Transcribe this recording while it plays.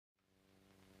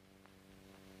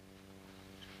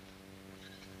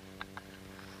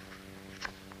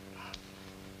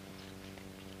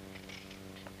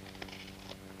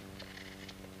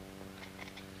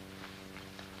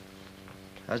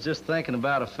I was just thinking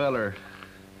about a feller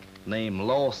named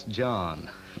Lost John.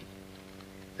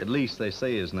 At least they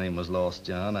say his name was Lost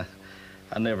John.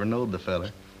 I never knowed the feller.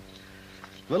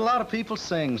 But a lot of people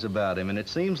sings about him, and it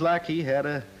seems like he had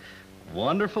a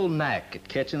wonderful knack at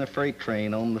catching a freight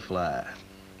train on the fly.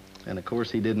 And of course,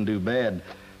 he didn't do bad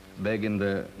begging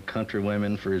the country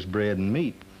women for his bread and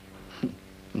meat.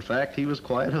 In fact, he was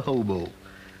quite a hobo,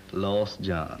 Lost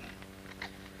John.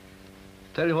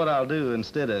 Tell you what I'll do,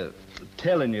 instead of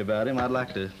telling you about him, I'd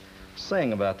like to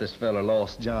sing about this fella,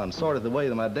 Lost John, sort of the way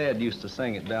that my dad used to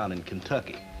sing it down in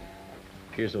Kentucky.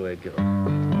 Here's the way it goes.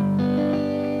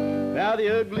 Now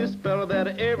the ugliest fella that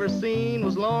I ever seen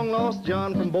was long lost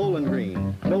John from Bowling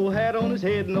Green. No hat on his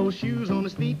head, no shoes on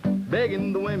his feet,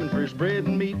 begging the women for his bread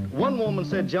and meat. One woman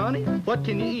said, "Johnny, what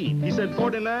can you eat?" He said,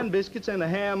 49 biscuits and a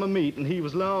ham of meat, and he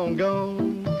was long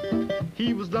gone.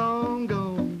 He was long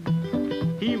gone.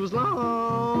 He was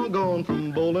long gone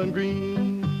from Bowling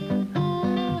Green.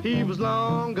 He was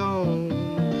long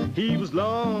gone. He was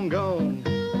long gone.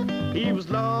 He was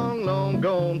long, long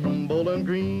gone from Bowling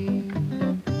Green.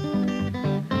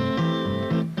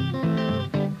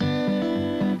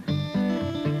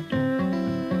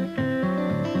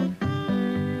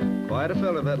 Quite a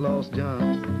fella, that Lost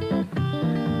John.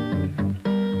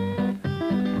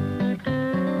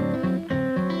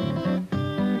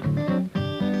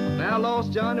 Now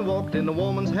Lost Johnny walked in the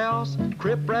woman's house,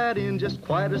 crept right in just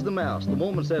quiet as the mouse. The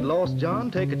woman said, "Lost John,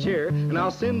 take a chair, and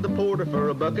I'll send the porter for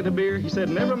a bucket of beer." He said,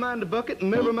 "Never mind the bucket and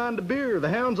never mind the beer. The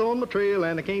hound's on my trail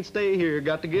and I can't stay here.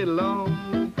 Got to get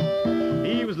along."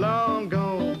 He was long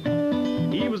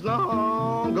gone. He was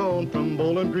long gone from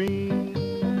Bowling Green.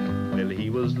 Well, he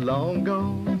was long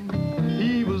gone.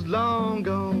 He was long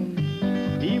gone.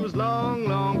 He was long,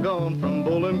 long gone from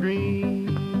Bowling Green.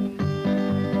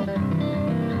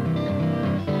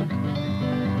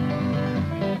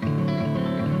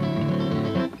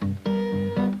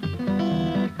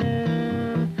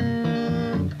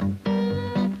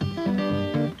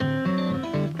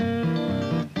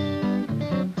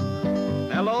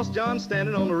 Lost John,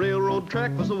 standing on the railroad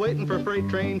track, was a-waiting for a freight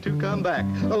train to come back.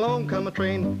 Along come a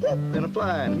train, whoop, and a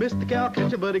flying. Missed the cow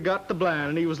catcher, but he got the blind,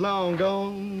 and he was long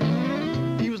gone.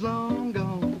 He was long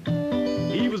gone.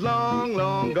 He was long,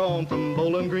 long gone from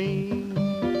Bowling Green.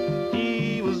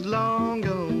 He was long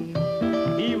gone.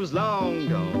 He was long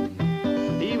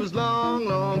gone. He was long,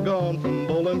 long gone from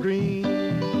Bowling Green.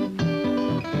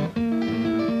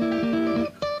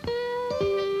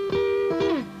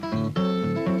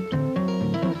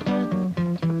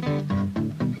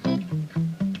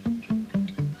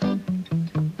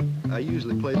 I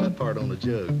usually play that part on the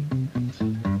jug.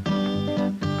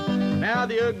 Now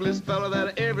the ugliest fella that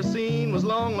I ever seen was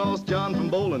long lost John from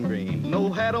Bowling Green.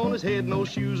 No hat on his head, no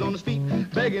shoes on his feet,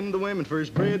 begging the women for his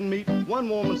bread and meat. One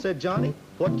woman said, "Johnny,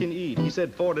 what can you eat?" He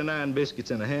said, 49 biscuits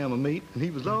and a ham of meat, and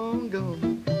he was long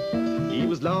gone. He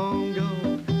was long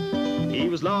gone. He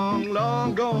was long,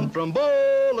 long gone from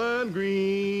Bowling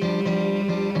Green.